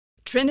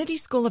Trinity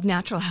School of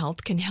Natural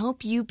Health can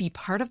help you be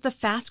part of the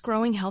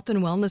fast-growing health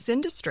and wellness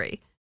industry.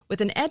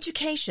 With an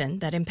education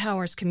that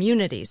empowers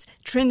communities,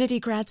 Trinity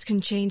grads can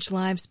change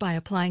lives by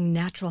applying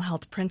natural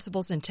health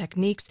principles and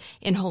techniques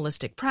in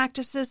holistic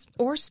practices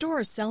or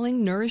stores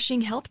selling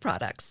nourishing health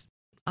products.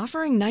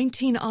 Offering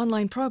 19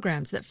 online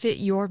programs that fit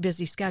your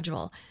busy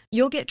schedule,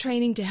 you'll get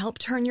training to help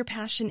turn your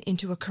passion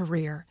into a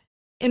career.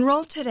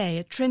 Enroll today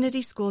at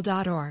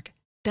trinityschool.org.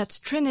 That's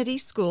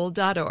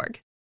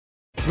trinityschool.org.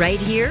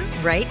 Right here,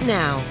 right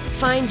now.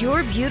 Find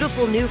your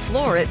beautiful new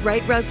floor at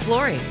Right Rug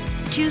Flooring.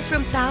 Choose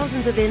from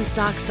thousands of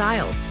in-stock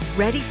styles,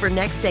 ready for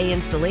next day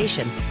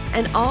installation,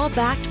 and all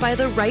backed by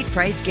the right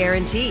price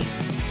guarantee.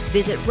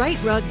 Visit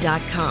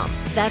rightrug.com.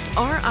 That's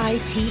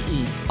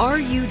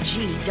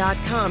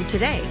RITERUG.com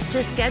today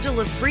to schedule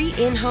a free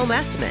in-home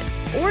estimate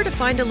or to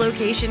find a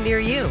location near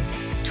you.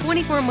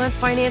 24-month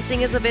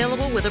financing is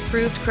available with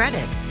approved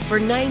credit. For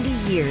 90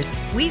 years,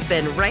 we've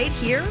been right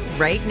here,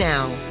 right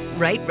now.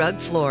 Right Rug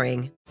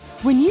Flooring.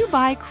 When you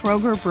buy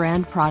Kroger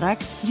brand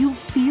products, you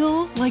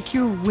feel like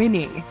you're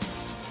winning.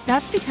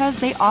 That's because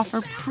they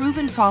offer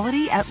proven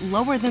quality at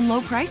lower than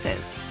low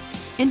prices.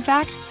 In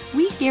fact,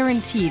 we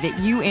guarantee that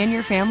you and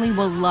your family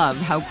will love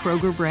how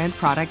Kroger brand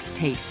products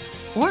taste,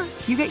 or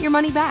you get your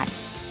money back.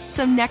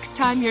 So next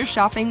time you're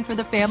shopping for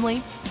the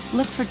family,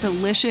 look for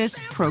delicious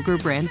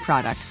Kroger brand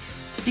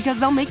products,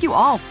 because they'll make you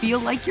all feel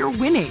like you're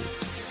winning.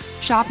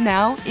 Shop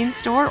now,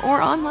 in-store,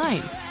 or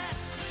online.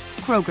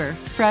 Kroger,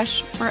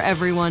 fresh for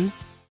everyone.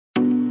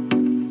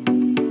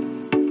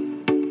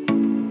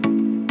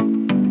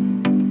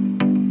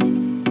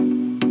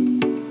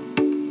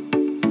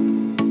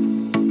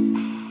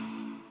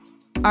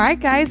 All right,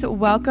 guys,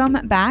 welcome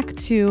back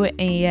to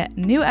a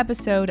new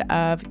episode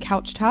of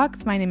Couch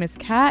Talks. My name is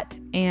Kat,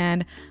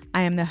 and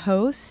I am the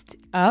host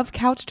of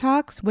Couch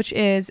Talks, which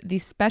is the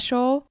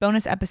special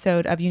bonus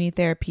episode of You Need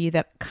Therapy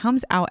that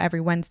comes out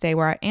every Wednesday,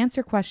 where I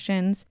answer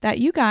questions that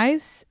you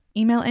guys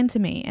email into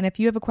me. And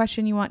if you have a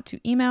question you want to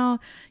email,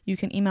 you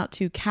can email it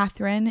to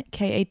Kathryn,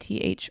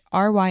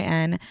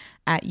 Kathryn,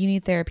 at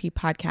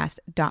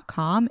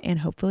youneedtherapypodcast.com. And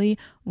hopefully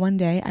one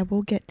day I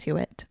will get to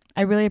it.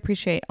 I really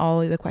appreciate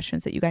all of the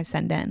questions that you guys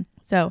send in.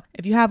 So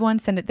if you have one,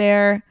 send it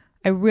there.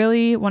 I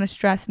really want to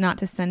stress not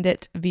to send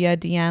it via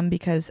DM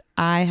because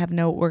I have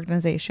no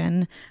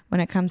organization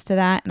when it comes to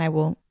that, and I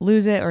will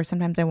lose it or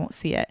sometimes I won't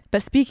see it.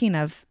 But speaking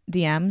of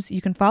DMs,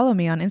 you can follow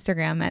me on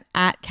Instagram at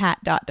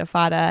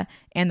 @kat.defada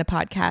and the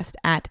podcast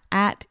at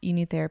You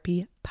Need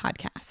Therapy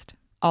Podcast.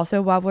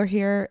 Also, while we're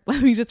here,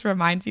 let me just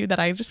remind you that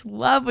I just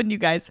love when you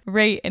guys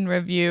rate and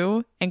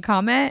review and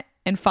comment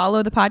and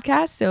follow the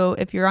podcast. So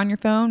if you're on your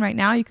phone right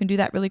now, you can do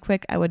that really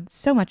quick. I would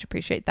so much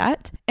appreciate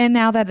that. And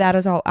now that that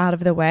is all out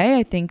of the way,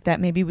 I think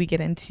that maybe we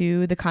get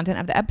into the content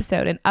of the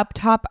episode. And up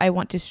top, I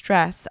want to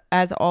stress,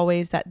 as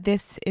always, that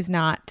this is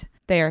not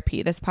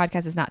therapy. This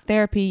podcast is not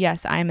therapy.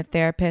 Yes, I am a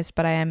therapist,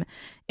 but I am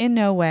in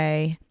no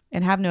way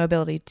and have no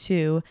ability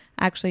to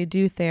actually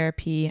do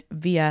therapy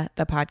via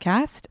the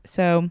podcast.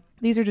 So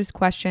these are just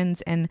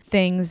questions and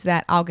things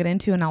that I'll get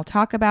into and I'll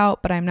talk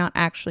about, but I'm not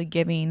actually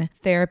giving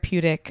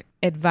therapeutic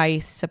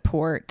advice,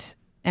 support,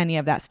 any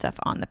of that stuff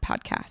on the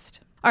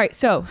podcast. All right,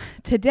 so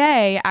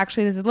today,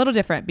 actually, this is a little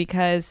different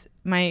because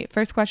my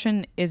first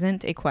question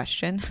isn't a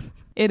question.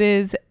 It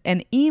is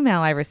an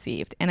email I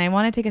received, and I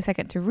want to take a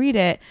second to read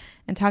it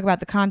and talk about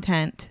the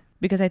content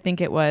because I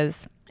think it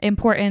was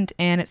important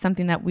and it's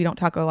something that we don't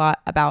talk a lot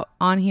about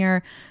on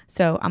here.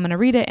 So I'm going to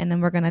read it and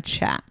then we're going to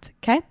chat.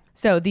 Okay.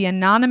 So the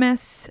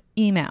anonymous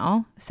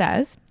email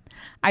says,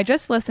 I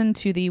just listened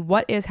to the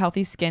What is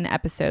Healthy Skin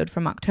episode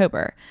from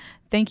October.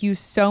 Thank you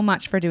so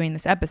much for doing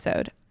this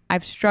episode.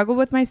 I've struggled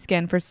with my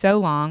skin for so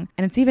long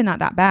and it's even not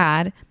that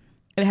bad.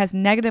 It has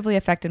negatively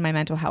affected my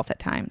mental health at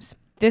times.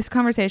 This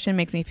conversation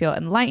makes me feel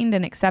enlightened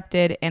and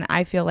accepted, and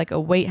I feel like a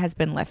weight has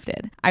been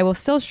lifted. I will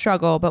still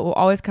struggle, but will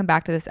always come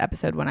back to this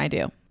episode when I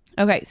do.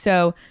 Okay,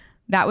 so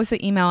that was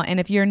the email. And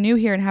if you're new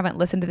here and haven't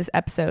listened to this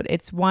episode,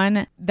 it's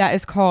one that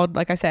is called,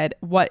 like I said,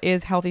 What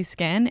is Healthy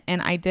Skin?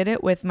 And I did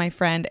it with my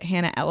friend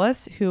Hannah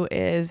Ellis, who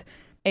is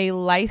a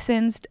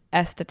licensed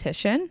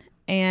esthetician.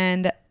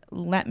 And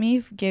let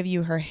me give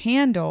you her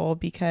handle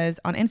because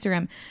on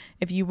Instagram,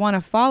 if you want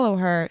to follow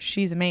her,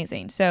 she's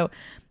amazing. So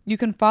you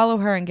can follow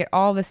her and get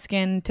all the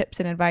skin tips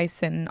and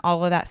advice and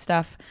all of that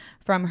stuff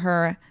from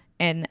her.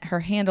 And her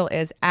handle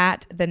is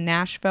at the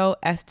Nashville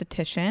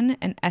Esthetician,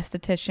 and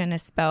esthetician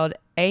is spelled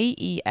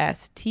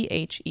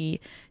AESTHETICIAN.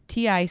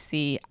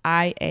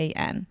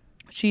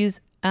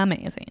 She's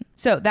amazing.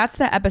 So that's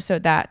the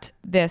episode that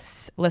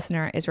this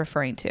listener is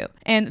referring to.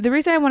 And the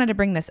reason I wanted to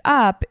bring this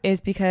up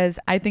is because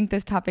I think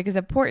this topic is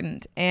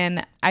important.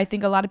 And I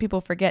think a lot of people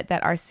forget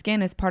that our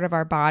skin is part of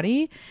our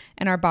body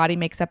and our body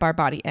makes up our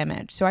body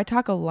image. So I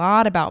talk a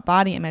lot about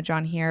body image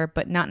on here,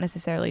 but not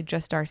necessarily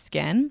just our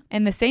skin.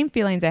 And the same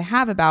feelings I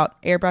have about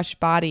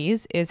airbrushed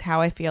bodies is how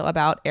I feel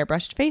about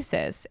airbrushed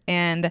faces.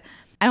 And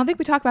I don't think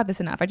we talk about this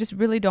enough. I just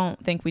really don't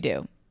think we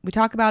do. We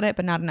talk about it,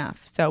 but not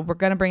enough. So we're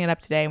going to bring it up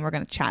today and we're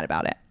going to chat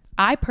about it.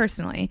 I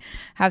personally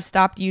have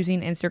stopped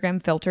using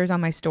Instagram filters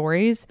on my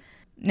stories,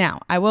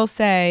 Now, I will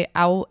say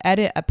I'll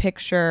edit a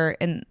picture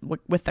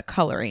with the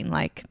coloring,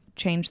 like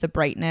change the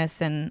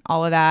brightness and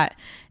all of that,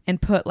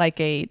 and put like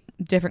a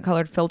different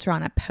colored filter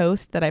on a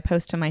post that I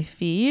post to my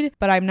feed.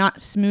 But I'm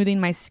not smoothing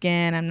my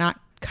skin. I'm not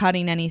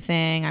cutting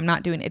anything.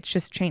 It's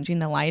just changing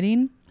the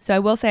lighting. So I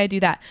will say I do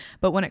that.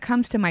 But when it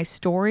comes to my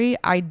story,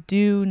 I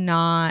do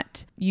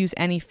not use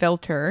any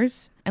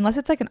filters unless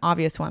it's like an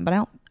obvious one. But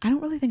I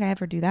don't really think I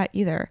ever do that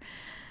either.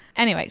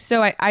 Anyway,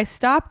 so I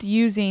stopped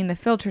using the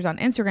filters on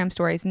Instagram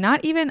stories,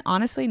 not even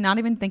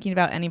thinking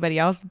about anybody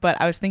else, but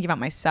I was thinking about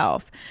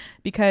myself,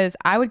 because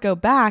I would go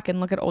back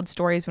and look at old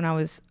stories when I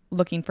was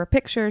looking for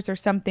pictures or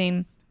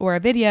something or a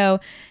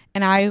video,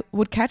 and I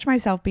would catch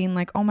myself being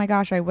like, oh my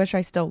gosh, I wish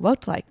I still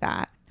looked like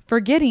that.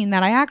 Forgetting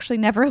that I actually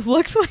never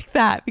looked like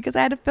that because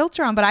I had a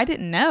filter on, but I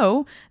didn't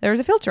know there was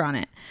a filter on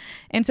it.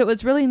 And so it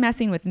was really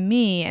messing with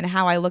me and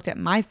how I looked at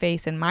my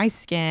face and my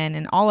skin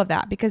and all of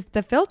that, because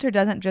the filter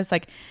doesn't just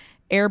like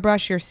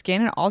airbrush your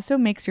skin. It also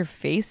makes your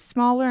face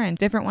smaller, and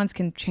different ones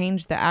can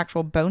change the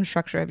actual bone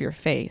structure of your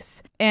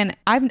face. And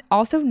I've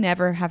also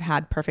never have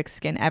had perfect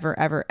skin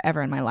ever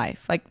in my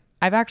life. Like,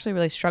 I've actually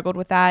really struggled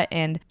with that.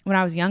 And when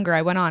I was younger,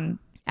 I went on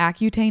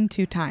Accutane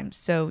 2 times.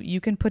 So you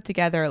can put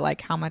together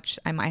like how much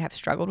I might have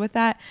struggled with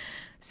that.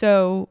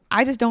 So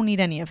I just don't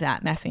need any of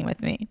that messing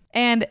with me.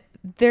 And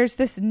there's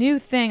this new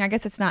thing, I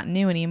guess it's not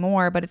new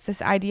anymore, but it's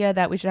this idea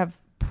that we should have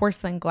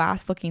porcelain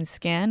glass looking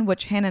skin,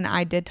 which Hannah and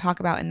I did talk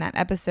about in that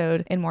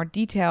episode in more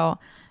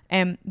detail.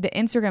 And the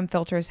Instagram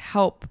filters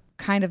help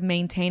kind of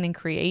maintain and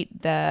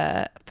create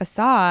the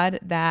facade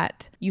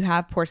that you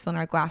have porcelain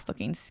or glass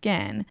looking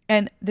skin.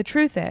 And the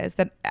truth is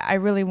that I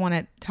really want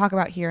to talk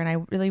about here, and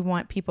I really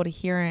want people to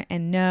hear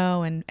and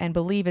know and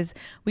believe, is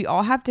we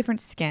all have different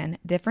skin,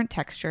 different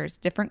textures,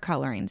 different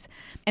colorings.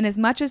 And as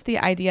much as the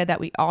idea that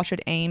we all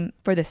should aim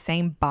for the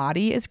same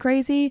body is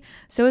crazy,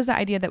 so is the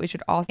idea that we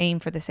should all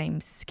aim for the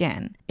same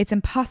skin. It's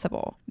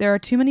impossible. There are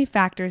too many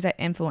factors that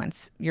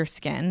influence your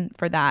skin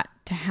for that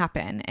to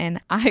happen. And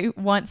I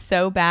want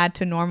so bad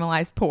to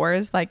normalize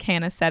pores, like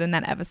Hannah said in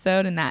that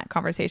episode, in that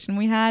conversation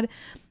we had,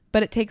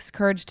 but it takes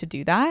courage to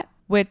do that,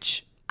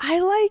 which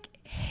I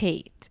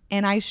hate,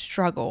 and I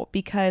struggle,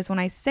 because when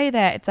I say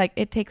that, it's like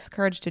it takes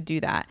courage to do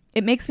that.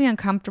 It makes me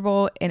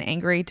uncomfortable and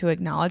angry to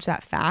acknowledge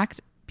that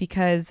fact,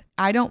 because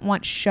I don't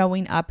want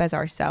showing up as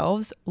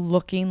ourselves,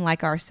 looking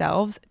like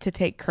ourselves, to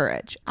take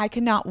courage. I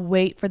cannot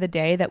wait for the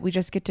day that we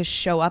just get to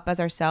show up as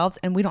ourselves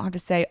and we don't have to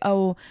say,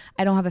 oh,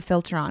 I don't have a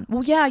filter on.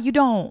 Well, yeah, you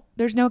don't.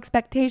 There's no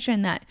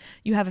expectation that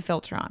you have a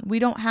filter on. We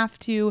don't have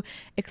to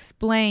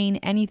explain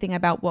anything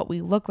about what we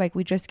look like.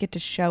 We just get to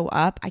show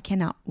up. I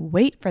cannot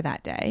wait for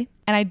that day.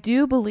 And I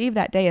do believe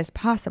that day is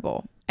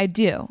possible. I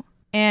do.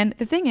 And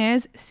the thing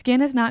is, skin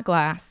is not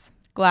glass.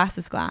 Glass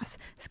is glass.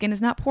 Skin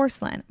is not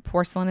porcelain.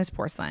 Porcelain is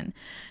porcelain.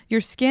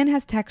 Your skin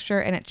has texture,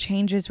 and it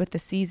changes with the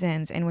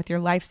seasons and with your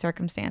life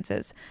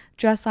circumstances,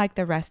 just like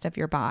the rest of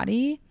your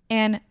body.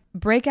 And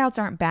breakouts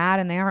aren't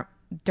bad, and they aren't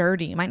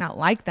dirty. You might not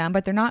like them,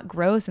 but they're not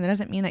gross, and that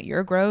doesn't mean that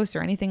you're gross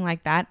or anything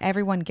like that.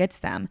 Everyone gets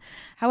them.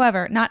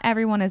 However, not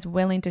everyone is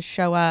willing to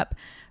show up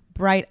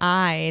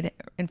bright-eyed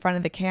in front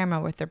of the camera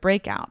with their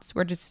breakouts.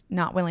 We're just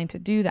not willing to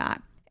do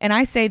that. And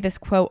I say this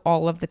quote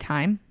all of the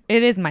time.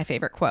 It is my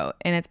favorite quote,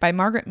 and it's by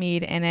Margaret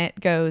Mead, and it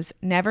goes,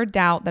 "Never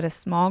doubt that a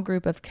small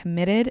group of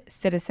committed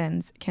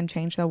citizens can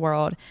change the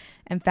world.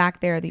 In fact,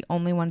 they are the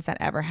only ones that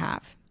ever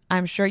have."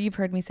 I'm sure you've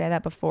heard me say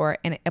that before,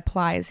 and it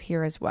applies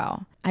here as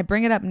well. I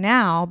bring it up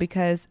now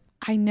because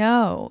I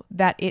know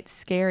that it's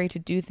scary to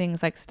do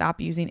things like stop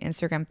using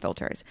Instagram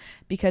filters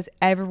because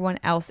everyone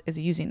else is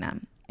using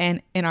them.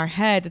 And in our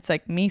head, it's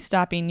like me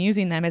stopping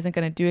using them isn't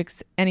going to do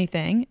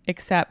anything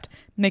except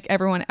make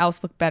everyone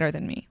else look better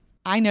than me.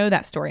 I know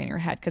that story in your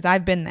head because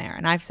I've been there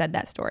and I've said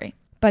that story.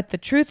 But the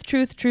truth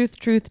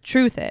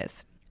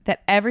is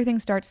that everything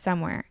starts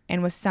somewhere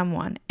and with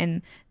someone,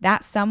 and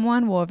that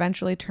someone will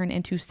eventually turn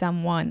into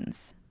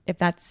someone's, if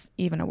that's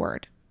even a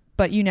word.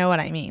 But you know what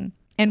I mean.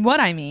 And what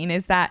I mean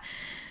is that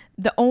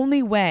the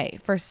only way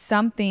for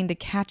something to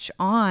catch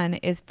on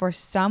is for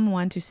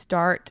someone to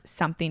start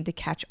something to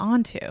catch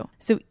on to.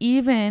 So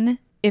even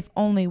if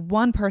only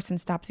one person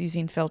stops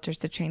using filters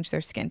to change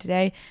their skin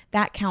today,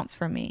 that counts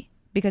for me,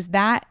 because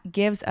that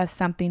gives us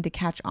something to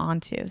catch on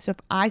to. So if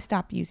I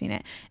stop using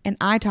it and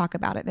I talk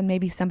about it, then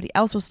maybe somebody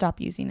else will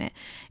stop using it,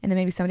 and then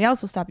maybe somebody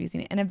else will stop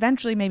using it, and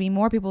eventually maybe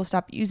more people will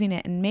stop using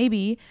it, and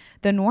maybe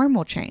the norm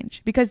will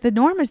change, because the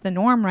norm is the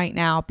norm right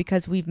now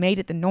because we've made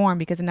it the norm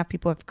because enough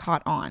people have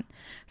caught on.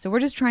 So we're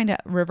just trying to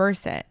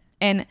reverse it.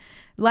 And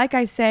like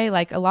I say,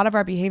 like a lot of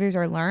our behaviors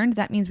are learned.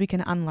 That means we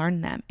can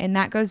unlearn them. And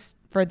that goes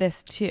for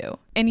this too.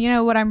 And you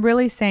know, what I'm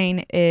really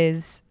saying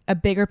is a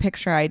bigger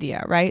picture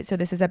idea, right? So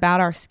this is about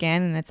our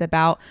skin, and it's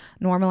about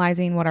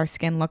normalizing what our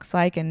skin looks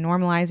like, and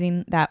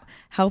normalizing that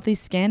healthy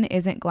skin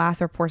isn't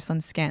glass or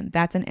porcelain skin.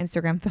 That's an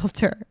Instagram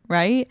filter,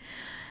 right?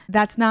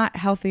 That's not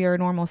healthy or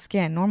normal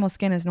skin. Normal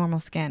skin is normal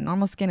skin.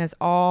 Normal skin is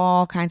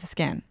all kinds of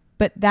skin.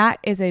 But that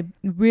is a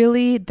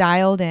really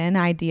dialed in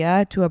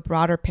idea to a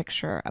broader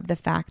picture of the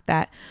fact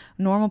that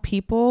normal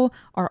people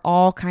are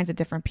all kinds of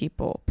different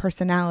people,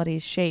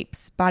 personalities,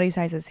 shapes, body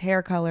sizes,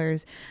 hair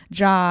colors,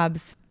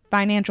 jobs,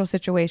 financial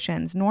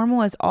situations.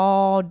 Normal is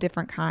all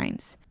different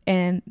kinds.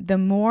 And the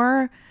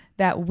more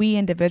that we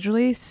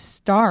individually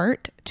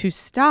start to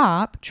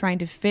stop trying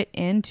to fit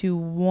into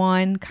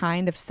one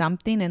kind of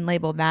something and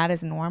label that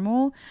as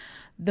normal,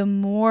 the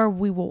more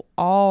we will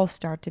all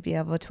start to be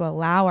able to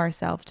allow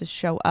ourselves to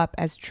show up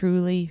as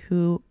truly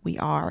who we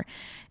are.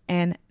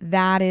 And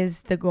that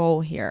is the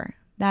goal here.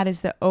 That is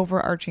the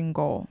overarching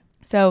goal.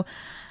 So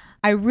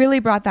I really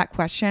brought that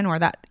question or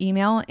that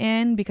email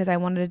in because I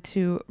wanted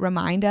to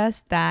remind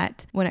us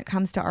that when it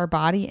comes to our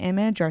body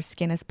image, our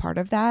skin is part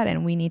of that,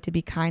 and we need to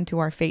be kind to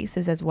our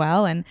faces as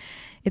well. And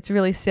it's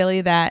really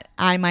silly that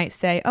I might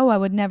say, oh, I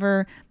would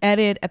never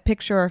edit a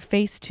picture or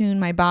face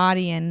tune my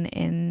body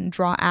and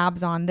draw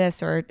abs on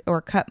this or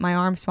cut my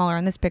arm smaller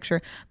on this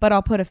picture, but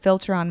I'll put a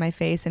filter on my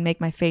face and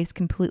make my face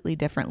completely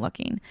different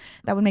looking.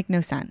 That would make no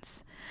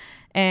sense.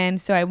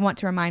 And so I want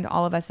to remind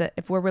all of us that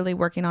if we're really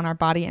working on our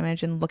body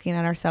image and looking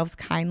at ourselves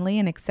kindly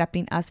and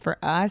accepting us for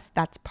us,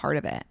 that's part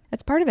of it.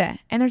 That's part of it.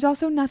 And there's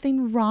also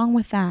nothing wrong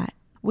with that.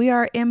 We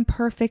are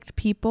imperfect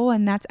people,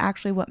 and that's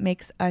actually what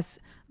makes us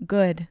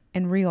good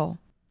and real.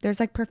 There's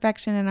like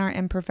perfection in our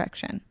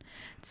imperfection.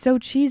 It's so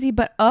cheesy,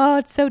 but oh,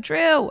 it's so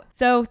true.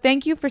 So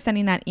thank you for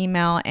sending that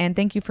email, and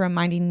thank you for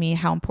reminding me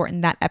how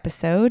important that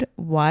episode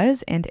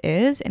was and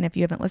is. And if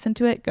you haven't listened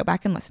to it, go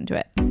back and listen to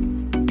it.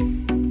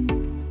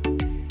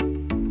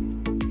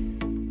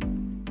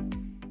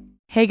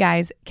 Hey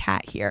guys,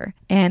 Kat here,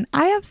 and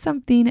I have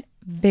something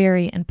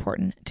very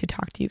important to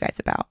talk to you guys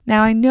about.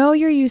 Now, I know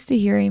you're used to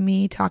hearing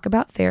me talk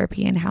about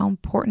therapy and how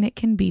important it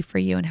can be for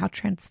you and how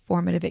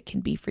transformative it can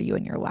be for you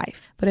in your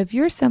life. But if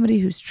you're somebody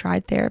who's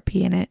tried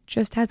therapy and it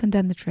just hasn't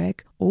done the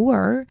trick,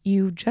 or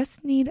you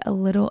just need a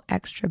little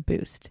extra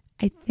boost,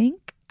 I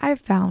think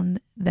I've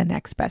found the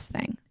next best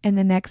thing. And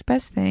the next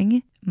best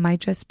thing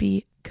might just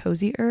be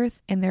Cozy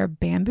Earth and their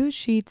bamboo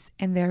sheets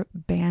and their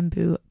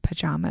bamboo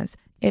pajamas.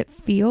 It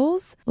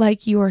feels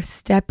like you are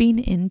stepping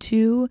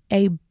into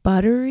a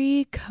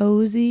buttery,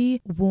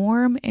 cozy,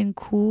 warm, and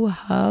cool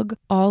hug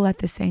all at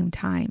the same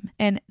time.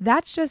 And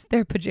that's just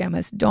their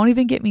pajamas. Don't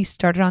even get me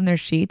started on their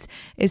sheets.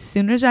 As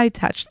soon as I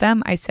touched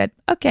them, I said,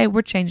 okay,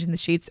 we're changing the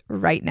sheets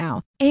right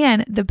now.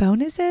 And the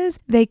bonus is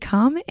they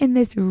come in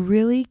this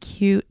really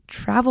cute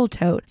travel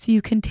tote, so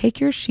you can take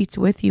your sheets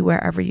with you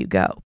wherever you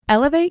go.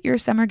 Elevate your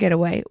summer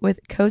getaway with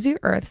Cozy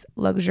Earth's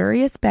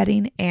luxurious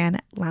bedding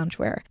and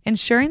loungewear,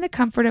 ensuring the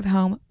comfort of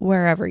home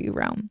wherever you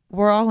roam.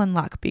 We're all in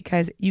luck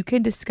because you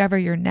can discover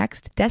your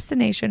next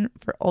destination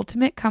for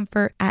ultimate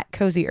comfort at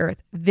Cozy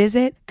Earth.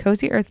 Visit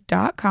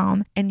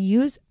CozyEarth.com and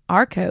use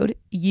our code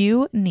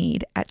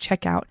YOUNEED at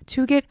checkout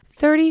to get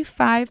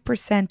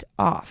 35%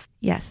 off.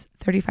 Yes,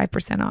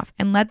 35% off.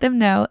 And let them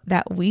know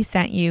that we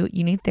sent you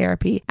Need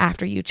Therapy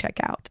after you check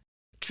out.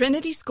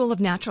 Trinity School of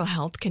Natural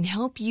Health can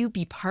help you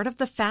be part of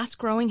the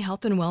fast-growing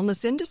health and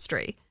wellness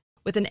industry.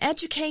 With an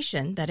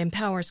education that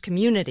empowers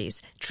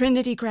communities,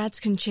 Trinity grads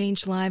can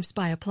change lives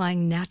by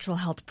applying natural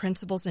health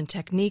principles and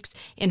techniques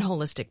in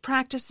holistic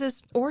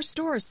practices or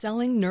stores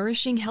selling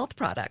nourishing health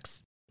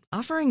products.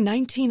 Offering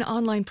 19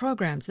 online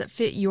programs that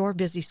fit your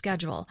busy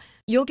schedule,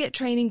 you'll get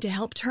training to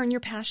help turn your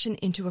passion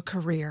into a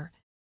career.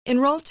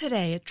 Enroll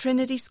today at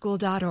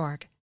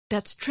trinityschool.org.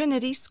 That's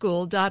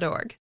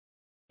trinityschool.org.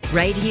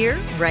 Right here,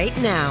 right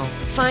now.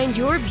 Find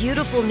your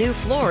beautiful new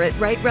floor at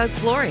Right Rug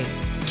Flooring.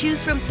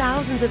 Choose from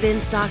thousands of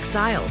in-stock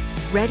styles,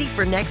 ready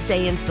for next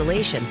day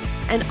installation,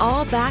 and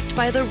all backed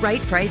by the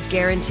right price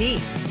guarantee.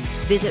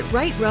 Visit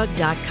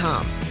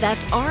rightrug.com.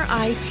 That's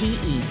RITERUG.com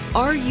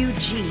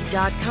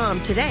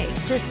today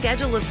to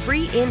schedule a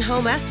free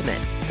in-home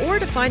estimate or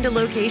to find a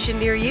location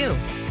near you.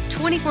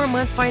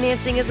 24-month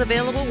financing is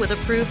available with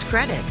approved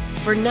credit.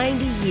 For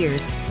 90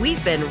 years,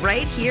 we've been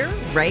right here,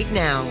 right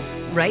now.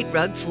 Right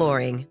Rug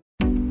Flooring.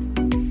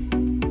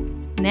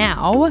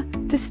 Now,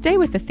 to stay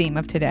with the theme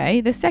of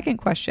today, the second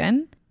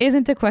question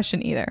isn't a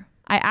question either.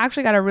 I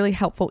actually got a really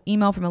helpful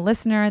email from a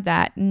listener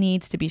that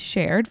needs to be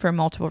shared for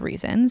multiple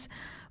reasons.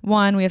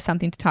 One, we have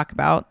something to talk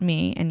about,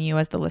 me and you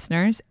as the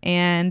listeners.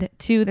 And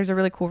two, there's a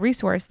really cool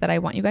resource that I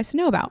want you guys to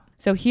know about.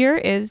 So here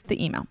is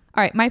the email.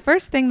 All right, my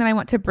first thing that I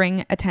want to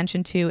bring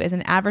attention to is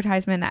an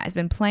advertisement that has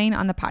been playing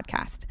on the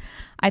podcast.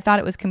 I thought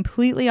it was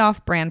completely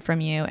off brand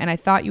from you, and I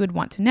thought you would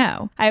want to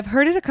know. I have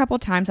heard it a couple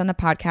times on the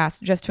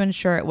podcast just to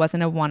ensure it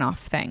wasn't a one-off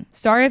thing.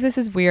 Sorry if this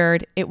is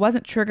weird. It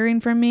wasn't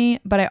triggering for me,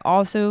 but I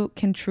also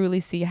can truly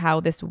see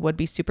how this would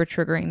be super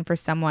triggering for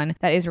someone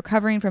that is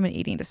recovering from an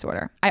eating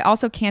disorder. I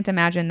also can't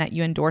imagine that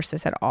you endorse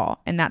this at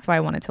all, and that's why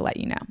I wanted to let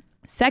you know.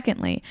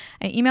 Secondly,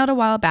 I emailed a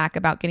while back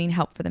about getting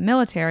help for the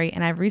military,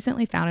 and I've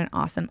recently found an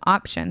awesome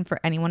option for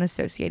anyone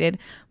associated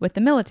with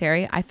the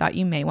military I thought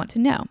you may want to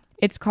know.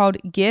 It's called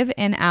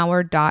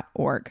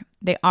giveanhour.org.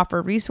 They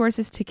offer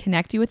resources to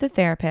connect you with a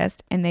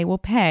therapist, and they will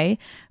pay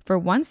for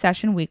one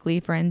session weekly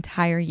for an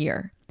entire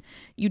year.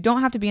 You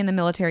don't have to be in the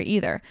military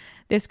either.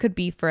 This could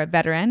be for a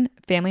veteran,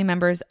 family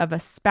members of a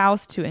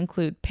spouse to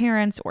include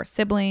parents or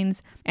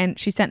siblings. And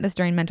she sent this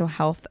during Mental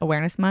Health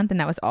Awareness Month, and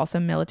that was also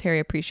Military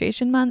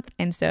Appreciation Month.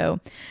 And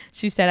so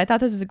she said, I thought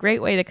this was a great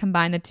way to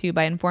combine the two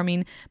by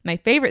informing my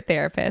favorite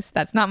therapist,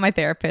 that's not my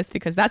therapist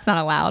because that's not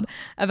allowed,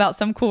 about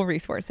some cool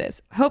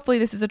resources. Hopefully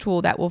this is a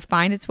tool that will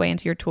find its way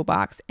into your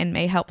toolbox and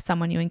may help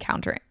someone you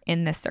encounter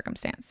in this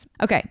circumstance.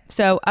 Okay,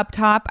 so up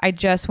top, I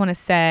just want to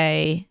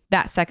say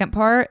that second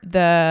part,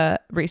 the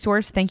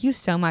resource, thank you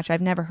so much.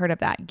 I've never heard of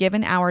that.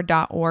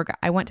 givenhour.org.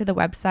 I went to the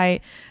website.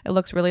 It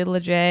looks really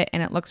legit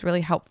and it looks really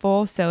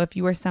helpful. So if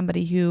you are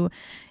somebody who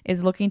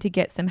is looking to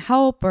get some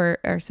help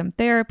or some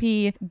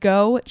therapy,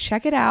 go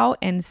check it out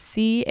and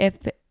see if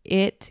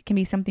it can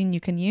be something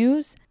you can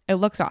use. It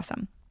looks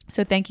awesome.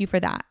 So thank you for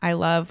that. I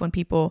love when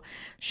people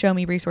show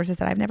me resources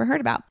that I've never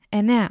heard about.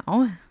 And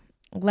now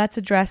let's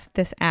address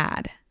this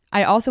ad.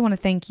 I also want to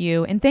thank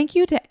you, and thank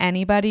you to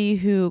anybody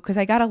who, because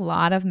I got a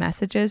lot of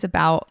messages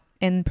about,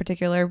 in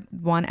particular,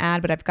 one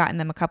ad, but I've gotten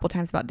them a couple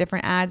times about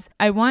different ads.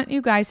 I want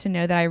you guys to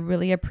know that I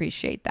really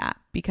appreciate that,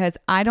 because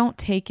I don't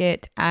take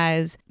it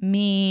as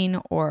mean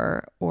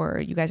or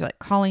you guys are like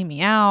calling me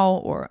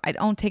out, or I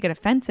don't take it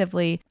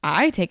offensively.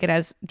 I take it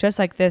as, just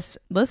like this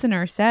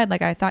listener said,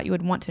 like, I thought you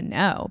would want to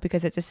know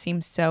because it just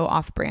seems so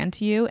off brand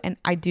to you. And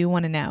I do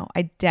want to know.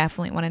 I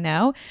definitely want to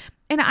know.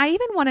 And I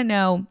even want to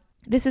know,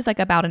 this is like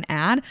about an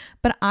ad,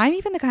 but I'm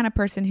even the kind of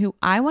person who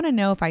I want to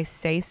know if I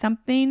say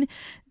something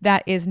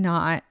that is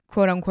not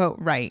quote unquote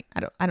right.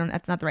 I don't,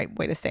 that's not the right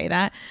way to say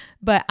that,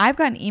 but I've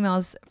gotten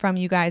emails from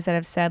you guys that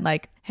have said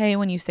like, hey,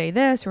 when you say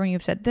this, or when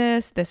you've said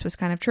this was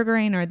kind of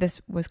triggering, or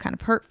this was kind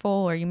of hurtful,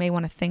 or you may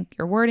want to think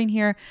your wording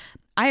here.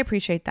 I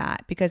appreciate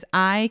that, because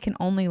I can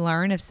only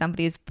learn if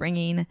somebody is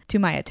bringing to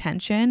my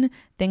attention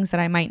things that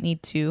I might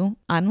need to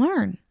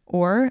unlearn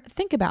or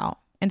think about.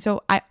 And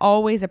so I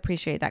always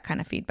appreciate that kind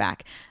of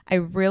feedback. I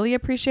really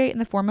appreciate in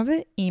the form of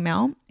an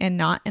email and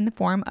not in the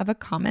form of a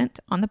comment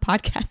on the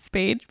podcast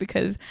page,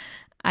 because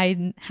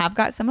I have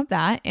got some of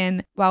that.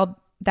 And while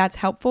that's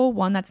helpful,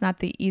 one, that's not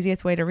the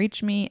easiest way to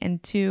reach me.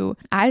 And two,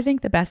 I think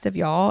the best of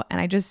y'all.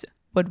 And I just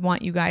would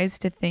want you guys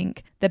to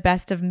think the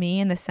best of me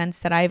in the sense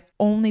that I've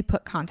only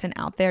put content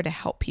out there to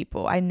help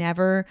people. I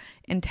never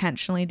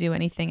intentionally do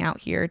anything out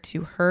here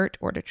to hurt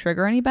or to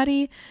trigger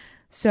anybody.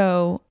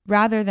 So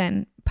rather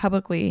than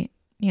publicly,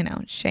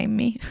 shame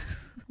me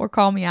or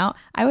call me out,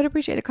 I would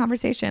appreciate a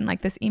conversation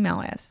like this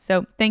email is.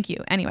 So thank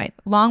you. Anyway,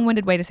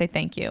 long-winded way to say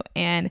thank you.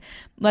 And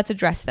let's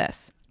address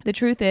this. The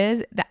truth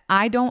is that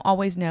I don't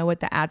always know what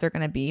the ads are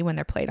going to be when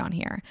they're played on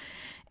here.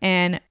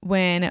 And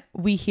when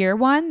we hear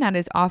one that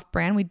is off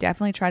brand, we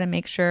definitely try to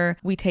make sure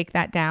we take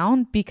that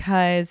down,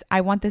 because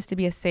I want this to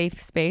be a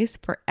safe space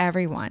for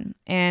everyone.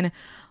 And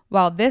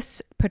while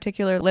this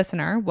particular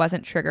listener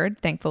wasn't triggered,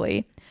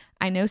 thankfully,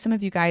 I know some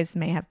of you guys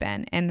may have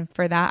been. And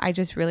for that, I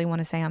just really want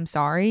to say I'm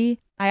sorry.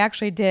 I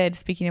actually did,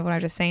 speaking of what I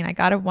was just saying, I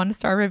got a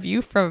 1-star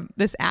review from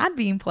this ad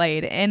being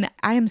played, and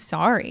I am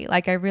sorry.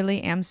 Like, I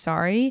really am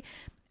sorry.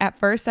 At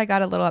first, I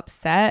got a little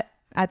upset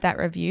at that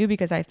review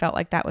because I felt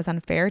like that was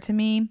unfair to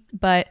me,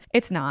 but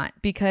it's not,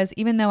 because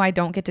even though I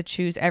don't get to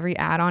choose every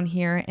ad on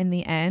here, in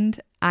the end,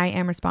 I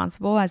am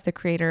responsible as the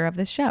creator of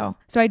this show.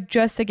 So I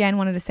just, again,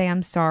 wanted to say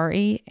I'm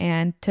sorry,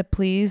 and to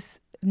please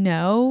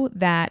know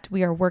that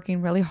we are working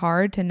really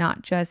hard to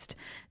not just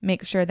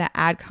make sure that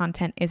ad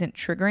content isn't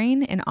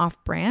triggering and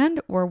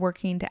off-brand. We're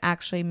working to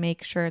actually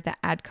make sure that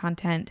ad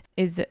content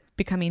is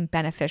becoming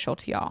beneficial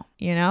to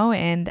y'all,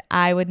 and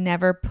I would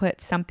never put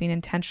something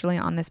intentionally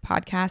on this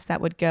podcast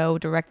that would go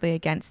directly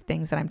against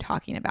things that I'm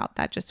talking about.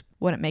 That just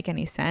wouldn't make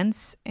any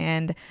sense.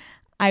 And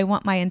I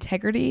want my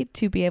integrity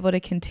to be able to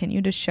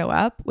continue to show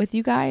up with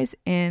you guys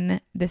in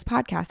this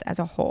podcast as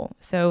a whole.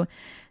 So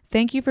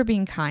thank you for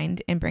being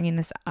kind and bringing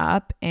this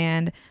up,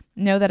 and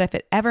know that if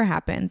it ever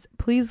happens,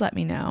 please let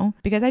me know,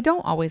 because I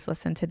don't always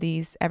listen to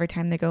these every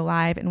time they go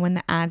live. And when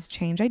the ads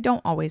change, I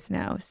don't always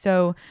know.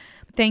 So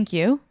thank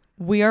you.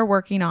 We are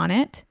working on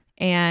it,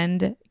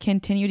 and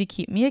continue to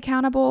keep me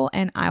accountable,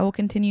 and I will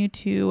continue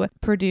to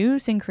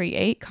produce and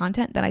create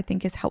content that I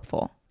think is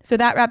helpful. So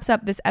that wraps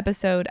up this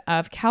episode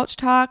of Couch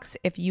Talks.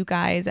 If you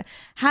guys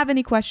have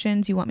any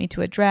questions you want me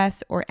to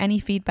address or any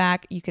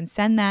feedback, you can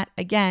send that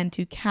again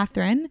to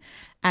Catherine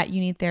at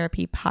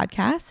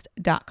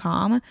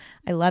youneedtherapypodcast.com.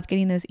 I love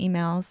getting those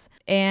emails,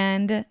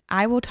 and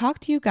I will talk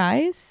to you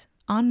guys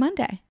on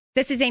Monday.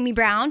 This is Amy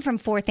Brown from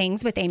 4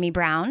 Things with Amy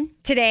Brown.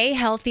 Today,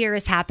 Healthier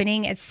is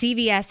happening at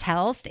CVS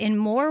Health in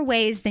more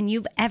ways than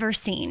you've ever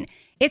seen.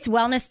 It's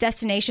wellness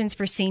destinations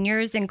for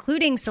seniors,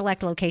 including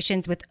select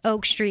locations with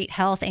Oak Street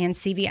Health and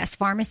CVS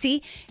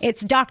Pharmacy.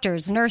 It's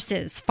doctors,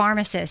 nurses,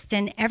 pharmacists,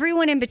 and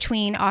everyone in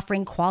between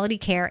offering quality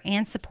care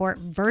and support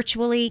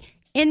virtually,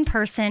 in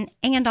person,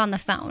 and on the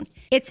phone.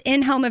 It's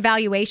in-home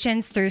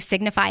evaluations through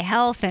Signify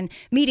Health and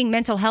meeting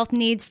mental health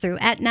needs through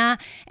Aetna.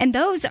 And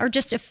those are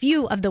just a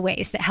few of the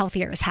ways that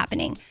Healthier is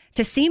happening.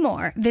 To see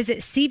more, visit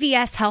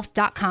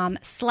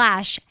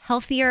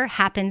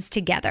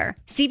cvshealth.com/healthier-happens-together.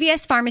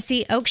 CVS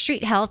Pharmacy, Oak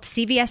Street Health,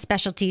 CVS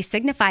Specialty,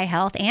 Signify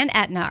Health, and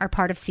Aetna are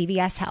part of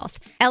CVS Health.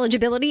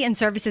 Eligibility and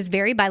services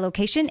vary by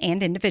location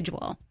and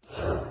individual.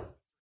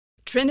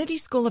 Trinity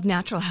School of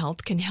Natural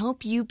Health can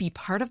help you be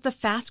part of the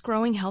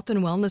fast-growing health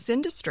and wellness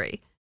industry.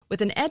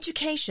 With an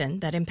education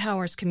that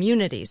empowers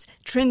communities,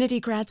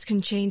 Trinity grads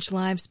can change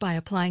lives by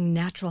applying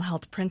natural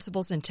health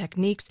principles and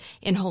techniques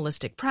in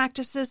holistic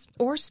practices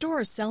or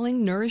stores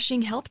selling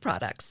nourishing health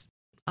products.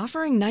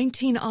 Offering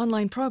 19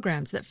 online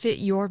programs that fit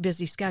your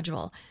busy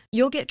schedule,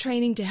 you'll get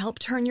training to help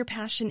turn your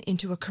passion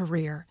into a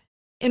career.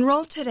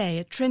 Enroll today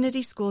at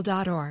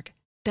trinityschool.org.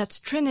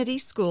 That's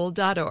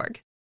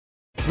trinityschool.org.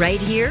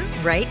 Right here,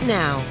 right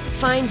now.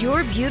 Find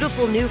your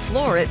beautiful new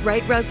floor at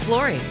Right Rug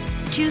Flooring.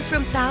 Choose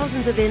from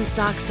thousands of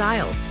in-stock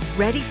styles,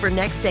 ready for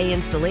next day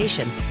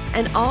installation,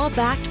 and all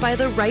backed by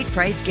the right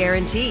price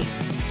guarantee.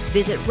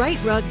 Visit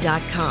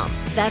rightrug.com.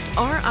 That's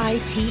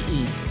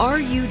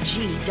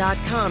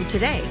RITERUG.com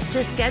today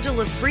to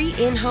schedule a free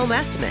in-home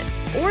estimate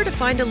or to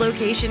find a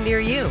location near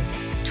you.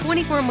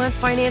 24-month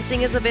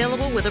financing is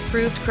available with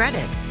approved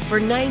credit. For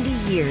 90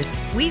 years,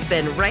 we've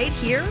been right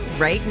here,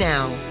 right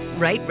now.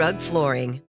 Right Rug Flooring.